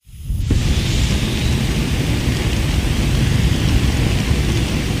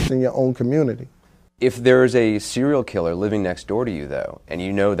in your own community. If there's a serial killer living next door to you, though, and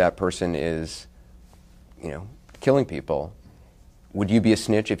you know that person is, killing people, would you be a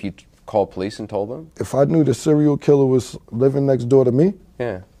snitch if you called police and told them? If I knew the serial killer was living next door to me?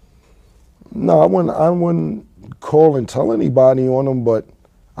 Yeah. No, I wouldn't call and tell anybody on him, but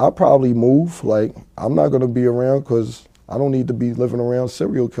I'll probably move. Like, I'm not going to be around because I don't need to be living around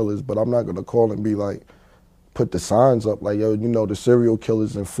serial killers, but I'm not going to call and be like, put the signs up like, yo, the serial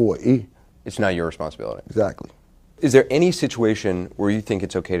killer's in 4E. It's not your responsibility. Exactly. Is there any situation where you think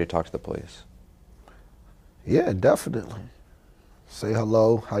it's okay to talk to the police? Yeah, definitely. Say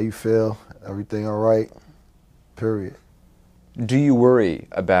hello, how you feel, everything all right, period. Do you worry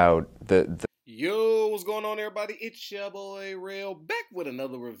about the Yo, what's going on, everybody? It's your boy, Real, back with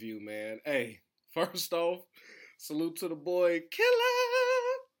another review, man. Hey, first off, salute to the boy, Killer.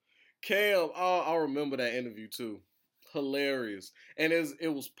 Cam, I remember that interview, too. Hilarious. And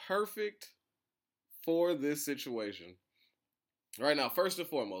it was perfect for this situation. Right now, first and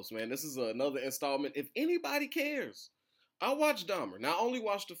foremost, man, this is another installment. If anybody cares, I watched Dahmer. Now, I only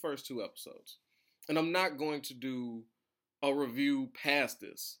watched the first 2 episodes. And I'm not going to do a review past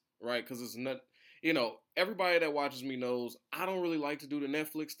this, right? Because it's not, everybody that watches me knows I don't really like to do the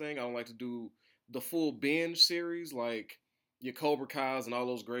Netflix thing. I don't like to do the full binge series like your Cobra Kai's and all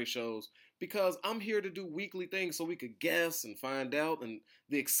those great shows, because I'm here to do weekly things so we could guess and find out, and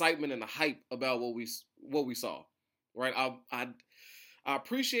the excitement and the hype about what we saw, right? I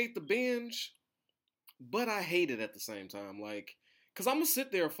appreciate the binge, but I hate it at the same time, like, because I'm gonna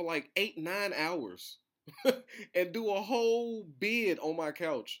sit there for like 8-9 hours and do a whole bid on my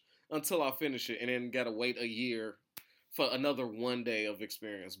couch until I finish it, and then gotta wait a year for another one day of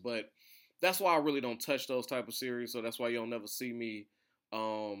experience. But that's why I really don't touch those type of series, so that's why you'll never see me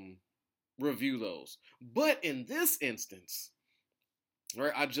review those. But in this instance,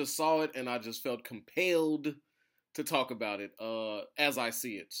 right, I just saw it and I just felt compelled to talk about it as I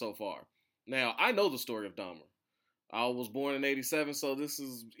see it so far. Now, I know the story of Dahmer. I was born in 87, so this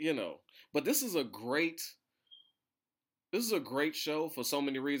is, but this is a great show for so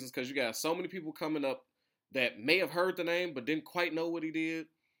many reasons, because you got so many people coming up that may have heard the name but didn't quite know what he did.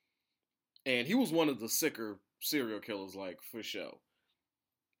 And he was one of the sicker serial killers, like, for sure.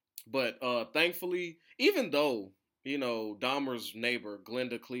 But thankfully, even though, Dahmer's neighbor,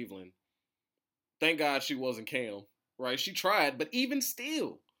 Glenda Cleveland, thank God she wasn't Cam, right? She tried, but even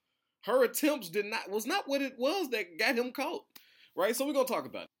still, her attempts was not what it was that got him caught, right? So we're going to talk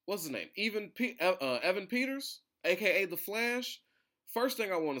about it. What's his name? Evan Peters, a.k.a. The Flash. First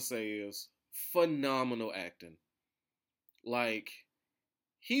thing I want to say is phenomenal acting. Like,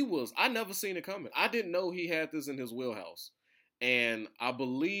 I never seen it coming. I didn't know he had this in his wheelhouse. And I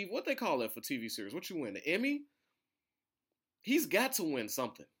believe, what they call that for TV series? What you win, an Emmy? He's got to win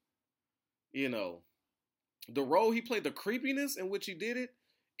something. The role he played, the creepiness in which he did it,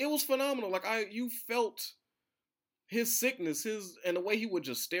 it was phenomenal. Like, you felt his sickness, and the way he would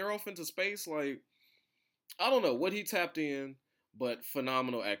just stare off into space. Like, I don't know what he tapped in, but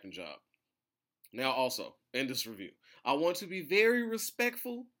phenomenal acting job. Now, also, in this review, I want to be very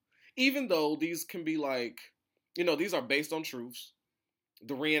respectful, even though these can be like, these are based on truths.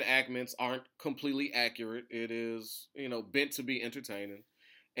 The reenactments aren't completely accurate. It is, bent to be entertaining.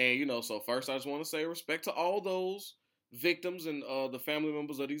 And, so first I just want to say respect to all those victims and the family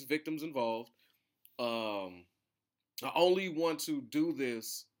members of these victims involved. I only want to do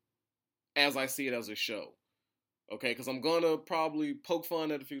this as I see it as a show. Okay, because I'm going to probably poke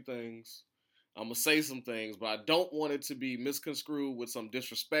fun at a few things. I'm going to say some things, but I don't want it to be misconstrued with some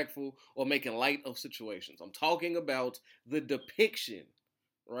disrespectful or making light of situations. I'm talking about the depiction,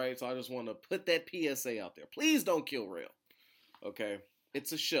 right? So I just want to put that PSA out there. Please don't kill Real, okay?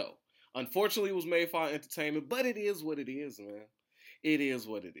 It's a show. Unfortunately, it was made for our entertainment, but it is what it is, man. It is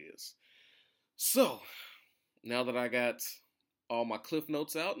what it is. So, now that I got all my cliff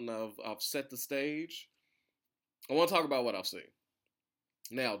notes out and I've set the stage, I want to talk about what I've seen.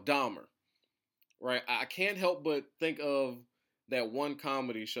 Now, Dahmer. Right, I can't help but think of that one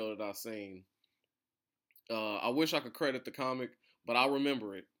comedy show that I've seen. I wish I could credit the comic, but I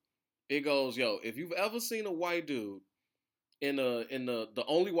remember it. It goes, yo, if you've ever seen a white dude in the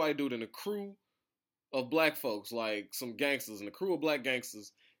only white dude in a crew of black folks, like some gangsters, in a crew of black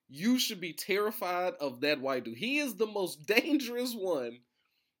gangsters, you should be terrified of that white dude. He is the most dangerous one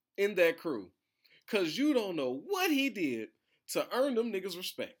in that crew, because you don't know what he did to earn them niggas'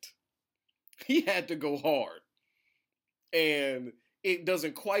 respect. He had to go hard. And it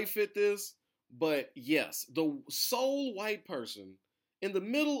doesn't quite fit this, but yes, the sole white person in the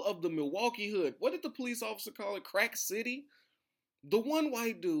middle of the Milwaukee hood, what did the police officer call it? Crack City? The one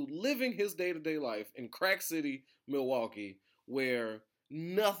white dude living his day-to-day life in Crack City, Milwaukee, where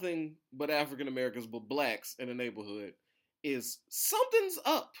nothing but African Americans but blacks in the neighborhood is something's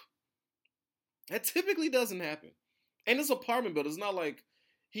up. That typically doesn't happen. And it's apartment building. It's not like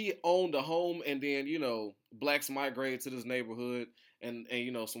he owned a home and then, blacks migrated to this neighborhood and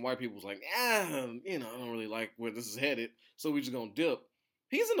some white people was like, I don't really like where this is headed, so we just gonna dip.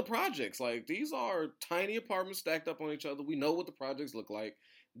 He's in the projects. Like, these are tiny apartments stacked up on each other. We know what the projects look like.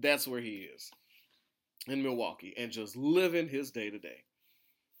 That's where he is, in Milwaukee, and just living his day to day.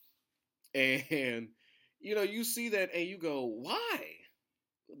 And, you see that and you go, why?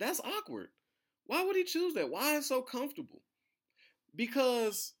 That's awkward. Why would he choose that? Why is it so comfortable?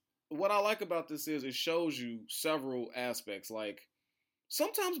 Because what I like about this is it shows you several aspects. Like,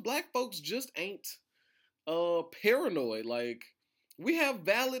 sometimes black folks just ain't paranoid. Like, we have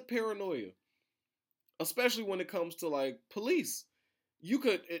valid paranoia, especially when it comes to, like, police. You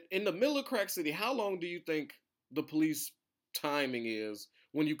could, in the middle of Crack City, how long do you think the police timing is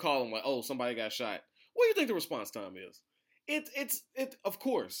when you call them, like, oh, somebody got shot? What do you think the response time is? It's of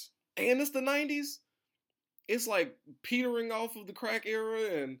course. And it's the 90s. It's like petering off of the crack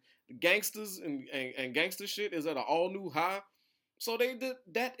era, and gangsters and gangster shit is at an all new high. So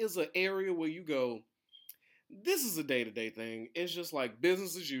that is an area where you go, this is a day-to-day thing. It's just like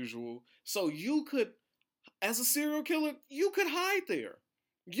business as usual. So you could, as a serial killer, you could hide there.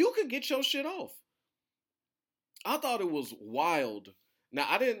 You could get your shit off. I thought it was wild. Now,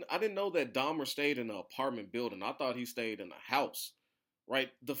 I didn't know that Dahmer stayed in an apartment building. I thought he stayed in a house, right?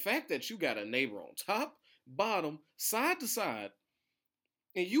 The fact that you got a neighbor on top, bottom, side to side,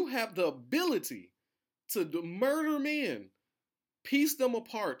 and you have the ability to murder men, piece them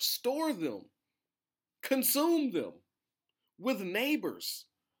apart, store them, consume them with neighbors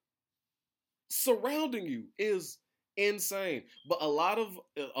surrounding you is insane. But a lot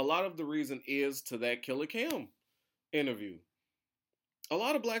of the reason is to that Killer Cam interview. A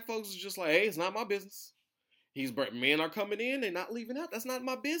lot of black folks is just like, hey, it's not my business. Men are coming in, they're not leaving out. That's not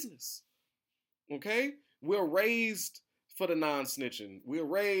my business. Okay? We're raised for the non-snitching. We're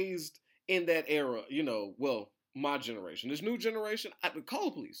raised in that era, my generation. This new generation, I would call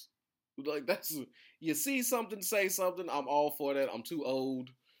the police. Like, you see something, say something, I'm all for that. I'm too old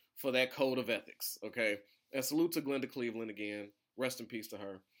for that code of ethics, okay? And salute to Glenda Cleveland again. Rest in peace to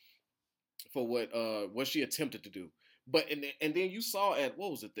her for what she attempted to do. But and then you saw at,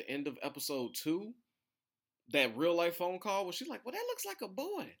 what was it, the end of episode 2, that real life phone call where she's like, well, that looks like a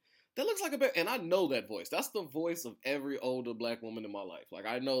boy. That looks like a bear. And I know that voice. That's the voice of every older black woman in my life. Like,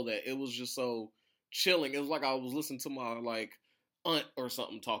 I know that. It was just so chilling. It was like I was listening to my, like, aunt or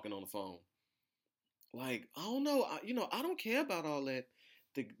something talking on the phone. Like, I don't know. I don't care about all that,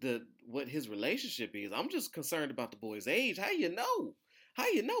 what his relationship is. I'm just concerned about the boy's age. How you know? How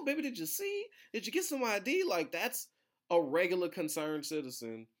you know, baby? Did you see? Did you get some ID? Like, that's a regular concerned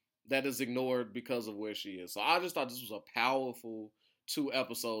citizen that is ignored because of where she is. So I just thought this was a powerful 2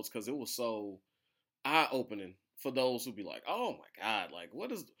 episodes because it was so eye-opening for those who be like, oh my God, like,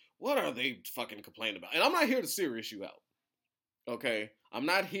 what are they fucking complaining about? And I'm not here to serious you out. Okay? I'm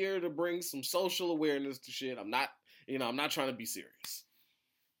not here to bring some social awareness to shit. I'm not trying to be serious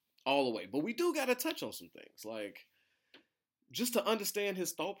all the way. But we do got to touch on some things. Like, just to understand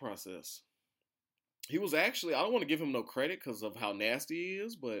his thought process. He was actually, I don't want to give him no credit because of how nasty he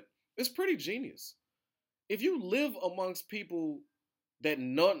is, but it's pretty genius. If you live amongst people that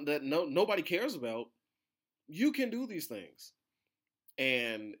nobody cares about, you can do these things.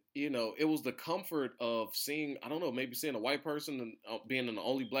 And, it was the comfort of seeing, I don't know, maybe seeing a white person and being in the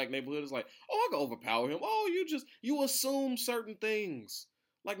only black neighborhood is like, oh, I can overpower him. Oh, you assume certain things.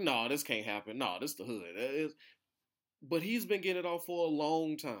 Like, no, this can't happen. No, this the hood. But he's been getting it off for a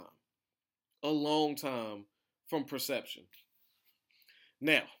long time. A long time from perception.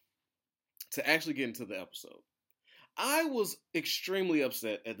 Now, to actually get into the episode. I was extremely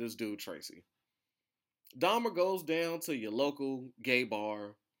upset at this dude, Tracy. Dahmer goes down to your local gay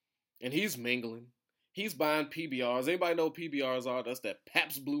bar, and he's mingling. He's buying PBRs. Anybody know what PBRs are? That's that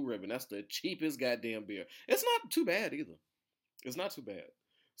Pabst Blue Ribbon. That's the cheapest goddamn beer. It's not too bad either. It's not too bad.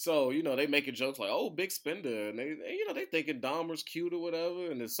 So, they making jokes like, oh, big spender. And they thinking Dahmer's cute or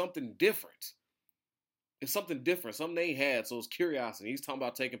whatever, and it's something different. It's something different, something they had, so it's curiosity. He's talking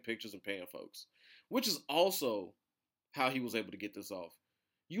about taking pictures and paying folks, which is also how he was able to get this off.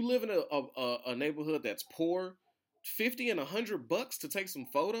 You live in a neighborhood that's poor, $50 and $100 to take some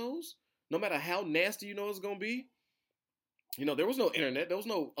photos, no matter how nasty it's going to be. There was no internet, there was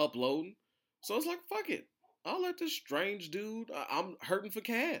no uploading. So it's like, fuck it. I'll let this strange dude, I'm hurting for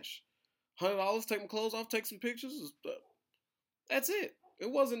cash. $100, take my clothes off, take some pictures. That's it.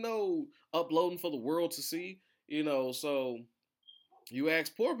 It wasn't no uploading for the world to see, so you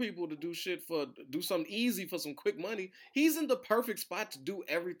ask poor people to do something easy for some quick money. He's in the perfect spot to do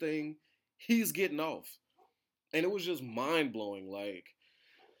everything he's getting off. And it was just mind blowing.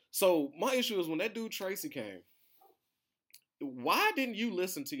 So my issue is when that dude Tracy came, why didn't you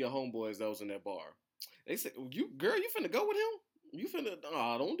listen to your homeboys that was in that bar? They said, you finna go with him? You finna,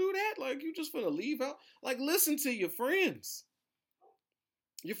 don't do that. Like, you just finna leave out. Like, listen to your friends.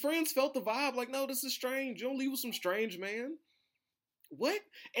 Your friends felt the vibe. Like, no, this is strange. You don't leave with some strange man. What?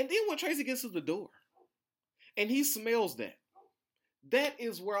 And then when Tracy gets to the door and he smells that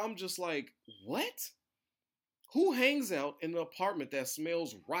is where I'm just like, what? Who hangs out in an apartment that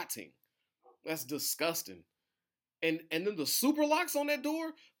smells rotting? That's disgusting. And then the super locks on that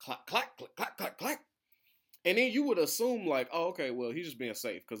door, clack, clack, clack, clack, clack, clack. And then you would assume like, oh, okay, well, he's just being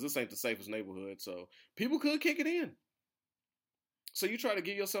safe because this ain't the safest neighborhood. So people could kick it in. So you try to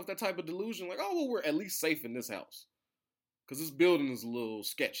give yourself that type of delusion like, oh, well, we're at least safe in this house because this building is a little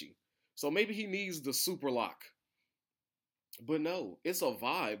sketchy. So maybe he needs the super lock. But no, it's a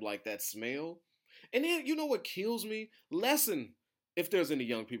vibe, like that smell. And then, you know what kills me? Lesson, if there's any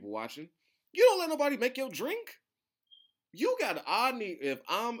young people watching, you don't let nobody make your drink. If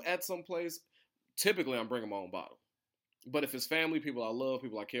I'm at some place, typically I'm bringing my own bottle. But if it's family, people I love,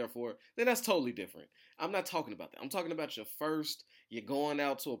 people I care for, then that's totally different. I'm not talking about that. I'm talking about you're going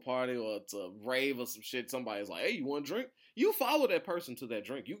out to a party or to a rave or some shit. Somebody's like, hey, you want a drink? You follow that person to that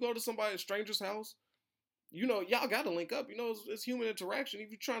drink. You go to a stranger's house, y'all got to link up. It's human interaction if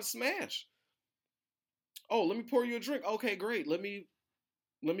you're trying to smash. Oh, let me pour you a drink. Okay, great. Let me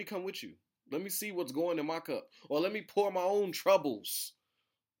come with you. Let me see what's going in my cup. Or let me pour my own troubles,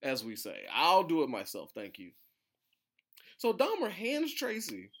 as we say. I'll do it myself, thank you. So Dahmer hands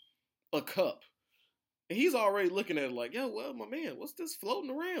Tracy a cup. And he's already looking at it like, yo, well, my man, what's this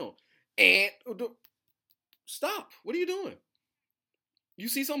floating around? And stop. What are you doing? You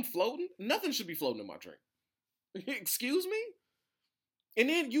see something floating? Nothing should be floating in my drink. Excuse me? And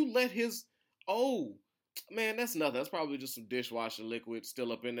then you let man, that's nothing. That's probably just some dishwashing liquid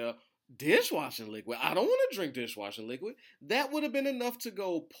still up in there. Dishwashing liquid? I don't want to drink dishwashing liquid. That would have been enough to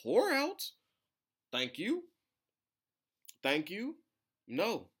go pour out. Thank you. Thank you.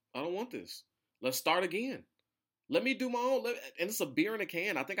 No, I don't want this. Let's start again. Let me do my own. And it's a beer in a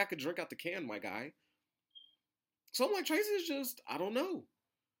can. I think I could drink out the can, my guy. So I'm like, Tracy is just, I don't know.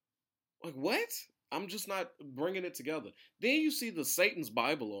 Like, what? I'm just not bringing it together. Then you see the Satan's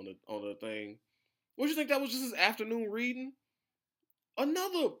Bible on the thing. What you think that was just his afternoon reading?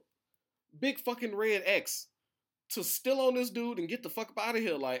 Another big fucking red X to still on this dude and get the fuck up out of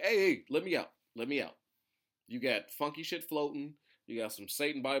here. Like, hey, let me out. Let me out. You got funky shit floating. You got some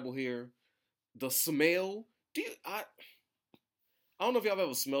Satan Bible here. The smell. I don't know if y'all have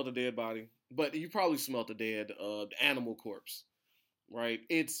ever smelled a dead body, but you probably smelled a dead animal corpse, right?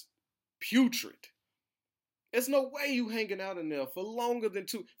 It's putrid. There's no way you hanging out in there for longer than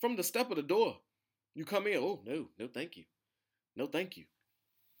from the step of the door. You come in, oh, no, thank you. No, thank you.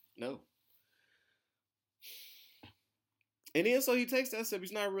 No. And then so he takes that step.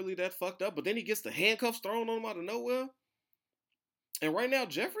 He's not really that fucked up, but then he gets the handcuffs thrown on him out of nowhere. And right now,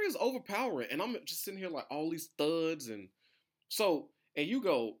 Jeffrey is overpowering. And I'm just sitting here like all these thuds. And you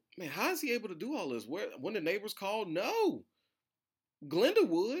go, man, how is he able to do all this? When the neighbors call, no. Glenda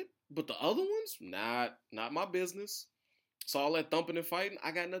would, but the other ones, not my business. So all that thumping and fighting,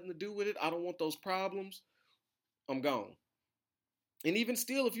 I got nothing to do with it. I don't want those problems. I'm gone. And even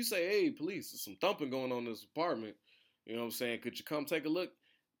still, if you say, hey, police, there's some thumping going on in this apartment, you know what I'm saying? Could you come take a look?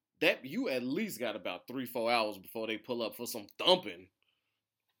 That you at least got about 3-4 hours before they pull up for some thumping.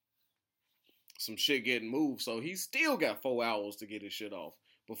 Some shit getting moved. So he still got 4 hours to get his shit off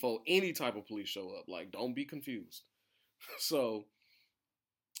before any type of police show up. Like, don't be confused. So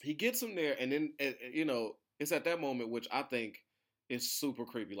he gets him there, and then, it's at that moment which I think is super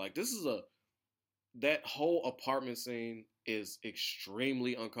creepy. Like, that whole apartment scene is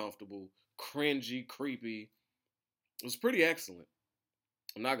extremely uncomfortable, cringy, creepy. It was pretty excellent.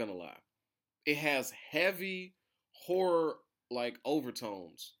 I'm not gonna lie. It has heavy horror like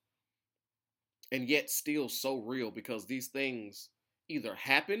overtones, and yet still so real because these things either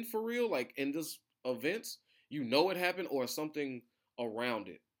happen for real, like in this events, it happened, or something around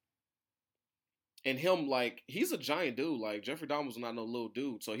it. And him, like, he's a giant dude. Like, Jeffrey Dahmer was not no little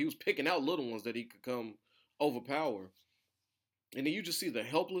dude, so he was picking out little ones that he could come overpower. And then you just see the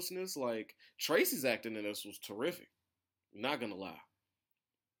helplessness. Like, Tracy's acting in this was terrific. Not gonna lie.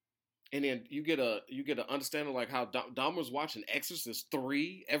 And then you get an understanding like how Dahmer's watching Exorcist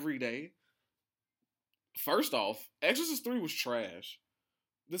 3 every day. First off, Exorcist 3 was trash.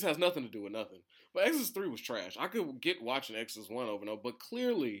 This has nothing to do with nothing. But Exorcist 3 was trash. I could get watching Exorcist 1 over and over, but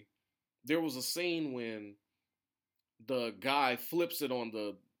clearly there was a scene when the guy flips it on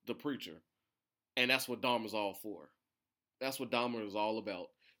the preacher. And that's what Dahmer's all for. That's what Dahmer is all about.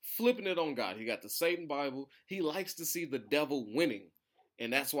 Flipping it on God. He got the Satan Bible. He likes to see the devil winning.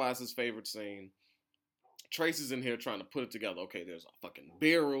 And that's why it's his favorite scene. Tracy's in here trying to put it together. Okay, there's a fucking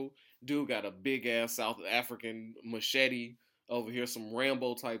barrel. Dude got a big ass South African machete. Over here, some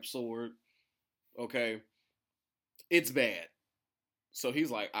Rambo type sword. Okay. It's bad. So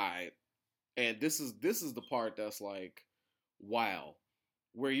he's like, all right. And this is the part that's like, wow.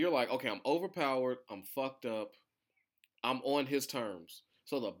 Where you're like, okay, I'm overpowered. I'm fucked up. I'm on his terms.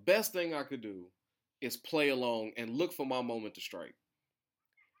 So the best thing I could do is play along and look for my moment to strike.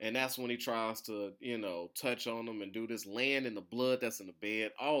 And that's when he tries to, touch on him and do this, laying in the blood that's in the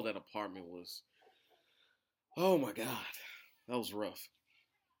bed. All that apartment was, oh my God, that was rough.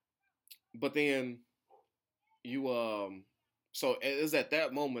 But then so it's at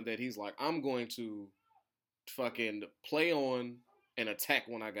that moment that he's like, I'm going to fucking play on and attack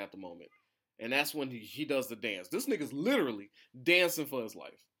when I got the moment. And that's when he does the dance. This nigga's literally dancing for his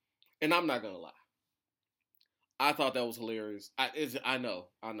life. And I'm not going to lie. I thought that was hilarious. I know.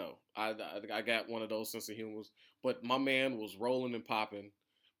 I got one of those sense of humors. But my man was rolling and popping.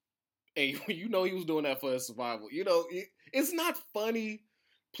 And he was doing that for his survival. It's not funny.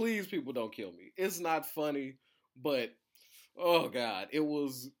 Please, people, don't kill me. It's not funny. But, oh, God. It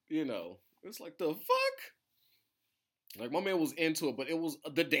was, it's like, the fuck? Like, my man was into it. But it was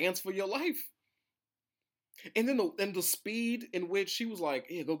the dance for your life. And then the speed in which she was like,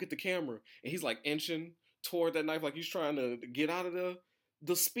 yeah, go get the camera. And he's like inching toward that knife like he's trying to get out of there.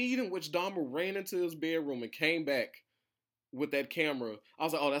 The speed in which Dahmer ran into his bedroom and came back with that camera, I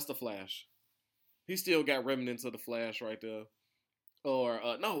was like, oh, that's the Flash. He still got remnants of the Flash right there. Or,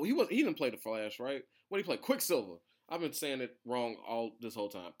 no, he didn't play the Flash, right? What did he play? Quicksilver. I've been saying it wrong all this whole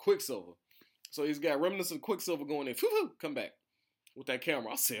time. Quicksilver. So he's got remnants of Quicksilver going in, come back with that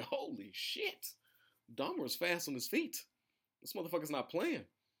camera. I said, holy shit. Dahmer's fast on his feet. This motherfucker's not playing.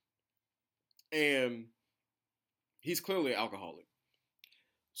 And he's clearly an alcoholic.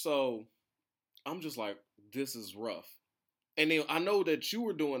 So I'm just like, this is rough. And then I know that you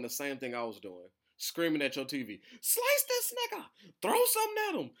were doing the same thing I was doing. Screaming at your TV. Slice this nigga. Throw something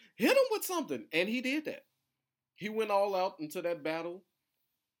at him. Hit him with something. And he did that. He went all out into that battle.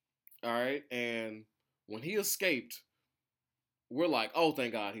 All right. And when he escaped, we're like, oh,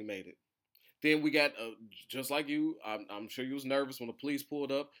 thank God he made it. Then we got, just like you, I'm sure you was nervous when the police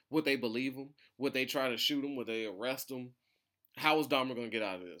pulled up. Would they believe him? Would they try to shoot him? Would they arrest him? How was Dahmer going to get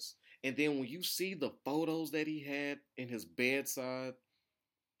out of this? And then when you see the photos that he had in his bedside,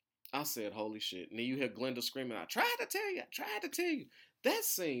 I said, holy shit. And then you hear Glenda screaming, I tried to tell you. That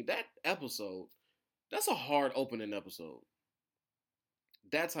scene, that episode, that's a hard opening episode.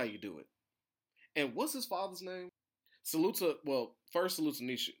 That's how you do it. And what's his father's name? Salute to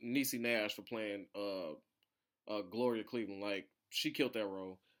Niecy Nash for playing Gloria Cleveland. Like, she killed that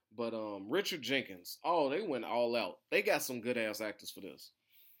role. But Richard Jenkins, they went all out. They got some good ass actors for this.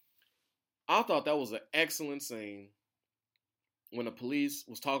 I thought that was an excellent scene when the police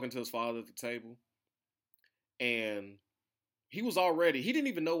was talking to his father at the table. And he didn't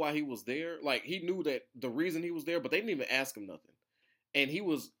even know why he was there. Like, he knew that the reason he was there, but they didn't even ask him nothing. And he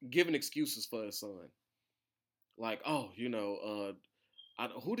was giving excuses for his son. Like, who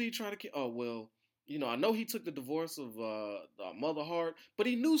did he try to kill? Oh, well, I know he took the divorce of Mother Hart, but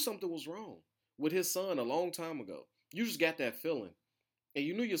he knew something was wrong with his son a long time ago. You just got that feeling. And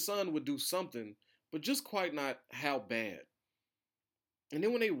you knew your son would do something, but just quite not how bad. And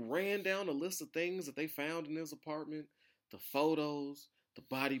then when they ran down the list of things that they found in his apartment, the photos, the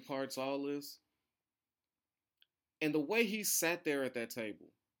body parts, all this, and the way he sat there at that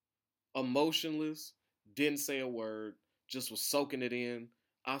table, emotionless, didn't say a word, just was soaking it in,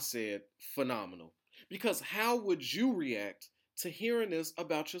 I said, phenomenal. Because how would you react to hearing this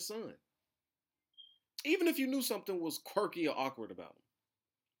about your son? Even if you knew something was quirky or awkward about him.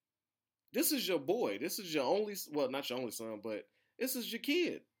 This is your boy. This is your only, well, not your only son, but this is your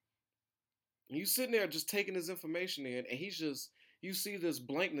kid. And you sitting there just taking his information in, and he's just, you see this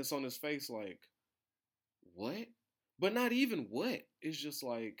blankness on his face like, what? But not even what. It's just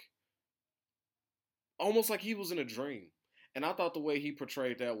like, almost like he was in a dream. And I thought the way he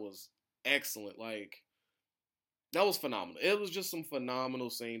portrayed that was excellent. Like, that was phenomenal. It was just some phenomenal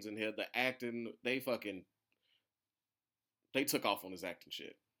scenes in here. The acting, they took off on his acting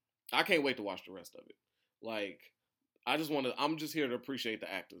shit. I can't wait to watch the rest of it. Like, I'm just here to appreciate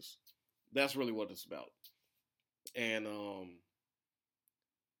the actors. That's really what it's about. And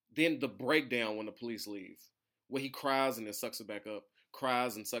then the breakdown when the police leave, where he cries and then sucks it back up,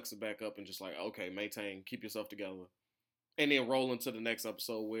 cries and sucks it back up, and just like, okay, maintain, keep yourself together. And then roll into the next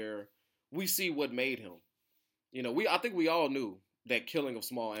episode where we see what made him. I think we all knew that killing of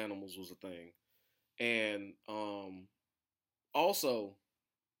small animals was a thing. And also,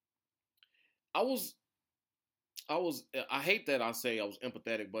 I hate that I say I was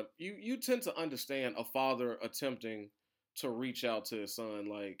empathetic, but you tend to understand a father attempting to reach out to his son,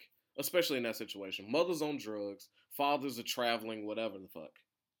 like, especially in that situation. Mother's on drugs, fathers are traveling, whatever the fuck.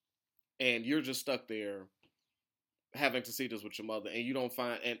 And you're just stuck there having to see this with your mother, and you don't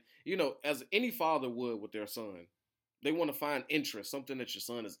find, and as any father would with their son, they want to find interest, something that your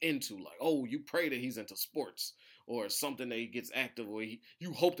son is into, like, oh, you pray that he's into sports, or something that he gets active, or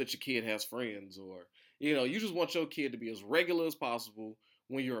you hope that your kid has friends, or you just want your kid to be as regular as possible.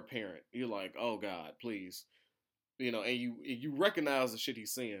 When you're a parent, you're like, oh God, please, and you recognize the shit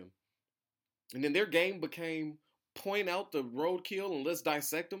he's seeing, and then their game became point out the roadkill and let's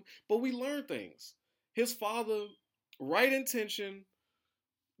dissect him. But we learned things. His father, right intention,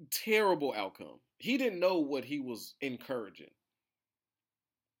 terrible outcome. He didn't know what he was encouraging.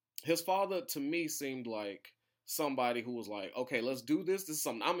 His father, to me, seemed like somebody who was like, okay, let's do this. This is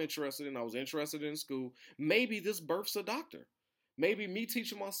something I'm interested in. I was interested in school. Maybe this births a doctor. Maybe me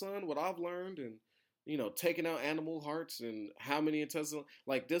teaching my son what I've learned and, taking out animal hearts and how many intestinal,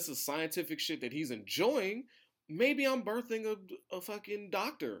 like, this is scientific shit that he's enjoying. Maybe I'm birthing a fucking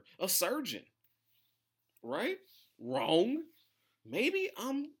doctor, a surgeon. Right? Wrong. Maybe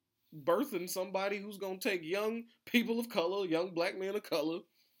I'm birthing somebody who's going to take young people of color, young black men of color,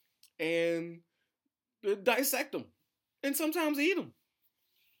 and dissect them. And sometimes eat them.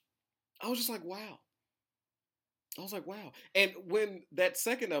 I was just like, wow. And when that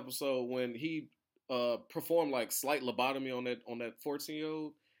second episode, when he performed like slight lobotomy on that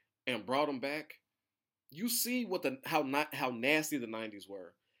 14-year-old and brought him back, you see how nasty the 90s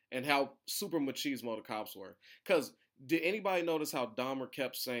were and how super machismo the cops were. Because did anybody notice how Dahmer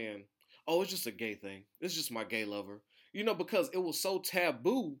kept saying, oh, it's just a gay thing. It's just my gay lover. Because it was so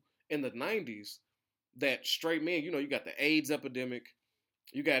taboo in the 90s that straight men, you got the AIDS epidemic,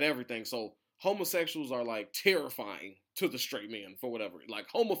 you got everything. So homosexuals are like terrifying to the straight men for whatever. Like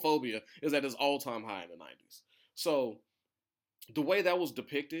homophobia is at its all-time high in the 90s. So the way that was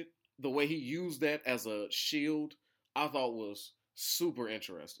depicted, the way he used that as a shield, I thought was super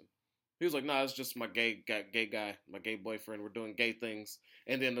interesting. He was like, nah, it's just my gay guy, my gay boyfriend. We're doing gay things.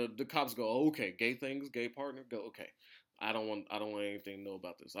 And then the cops go, oh, okay, gay things, gay partner, go, okay. I don't want anything to know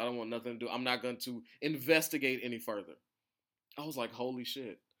about this. I don't want nothing to do. I'm not going to investigate any further. I was like, holy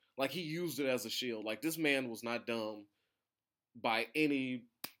shit. Like, he used it as a shield. Like, this man was not dumb by any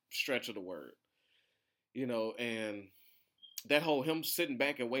stretch of the word. And that whole him sitting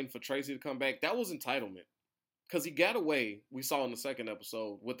back and waiting for Tracy to come back, that was entitlement. Because he got away, we saw in the second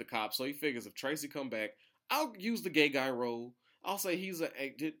episode, with the cops. So he figures if Tracy come back, I'll use the gay guy role. I'll say he's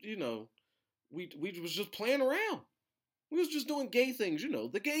we was just playing around. We was just doing gay things,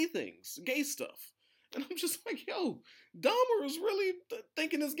 the gay things, gay stuff. And I'm just like, yo, Dahmer is really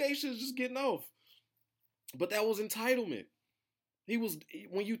thinking this gay shit is just getting off. But that was entitlement.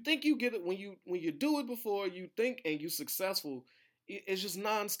 When you think you get it, when you do it before you think and you're successful, it's just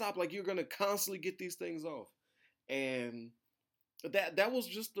nonstop. Like, you're gonna constantly get these things off. And that was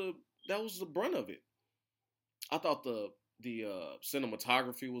the brunt of it. I thought the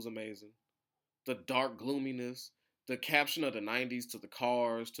cinematography was amazing. The dark gloominess, the caption of the 90s to the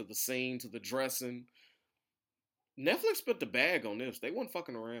cars, to the scene, to the dressing. Netflix spent the bag on this. They weren't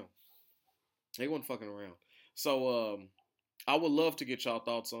fucking around. So I would love to get y'all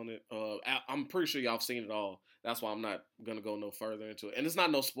thoughts on it. I'm pretty sure y'all have seen it all. That's why I'm not going to go no further into it. And it's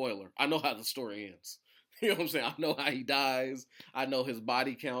not no spoiler. I know how the story ends. You know what I'm saying? I know how he dies. I know his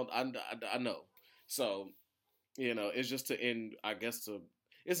body count. I know. So, it's just to end, I guess,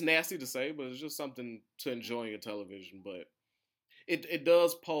 it's nasty to say, but it's just something to enjoy your television. But it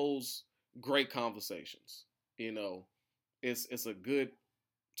does pose great conversations. It's a good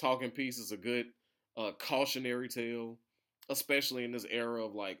talking piece. It's a good cautionary tale, especially in this era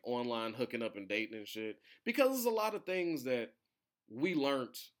of like online hooking up and dating and shit. Because there's a lot of things that we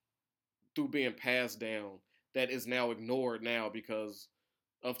learned through being passed down that is now ignored now because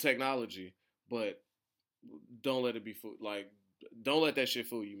of technology. But don't let it be don't let that shit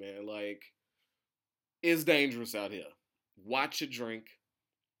fool you, man. Like, it's dangerous out here. Watch your drink.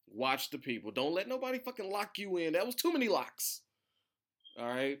 Watch the people. Don't let nobody fucking lock you in. That was too many locks. All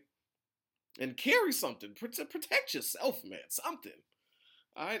right? And carry something. Protect yourself, man. Something.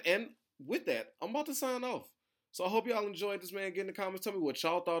 All right? And with that, I'm about to sign off. So I hope y'all enjoyed this, man. Get in the comments. Tell me what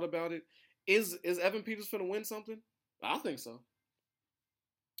y'all thought about it. Is Evan Peters finna win something? I think so.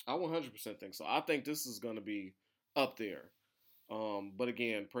 I 100% think so. I think this is going to be up there. But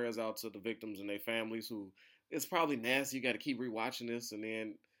again, prayers out to the victims and their families who, it's probably nasty. You got to keep rewatching this. And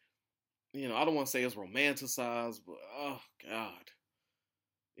then, you know, I don't want to say it's romanticized, but oh, God.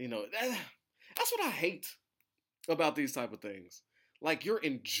 You know, that's what I hate about these type of things. Like, you're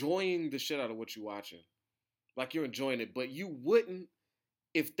enjoying the shit out of what you're watching. Like, you're enjoying it. But you wouldn't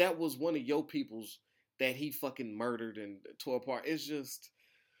if that was one of your peoples that he fucking murdered and tore apart. It's just,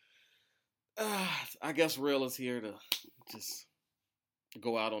 I guess real is here to just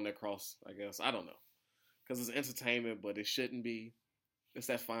go out on that cross, I guess. I don't know. Because it's entertainment, but it shouldn't be. It's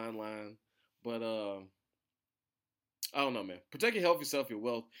that fine line. But, I don't know, man. Protect your health, yourself, your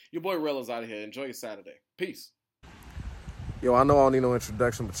wealth. Your boy Real is out of here. Enjoy your Saturday. Peace. Yo, I know I don't need no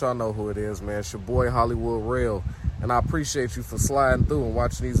introduction, but y'all know who it is, man. It's your boy Hollywood Real. And I appreciate you for sliding through and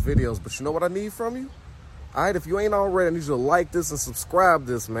watching these videos. But you know what I need from you? All right, if you ain't already, I need you to like this and subscribe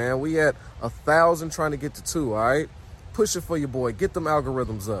this, man. We at 1,000 trying to get to 2, all right? Push it for your boy. Get them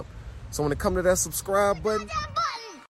algorithms up. So when it come to that subscribe button,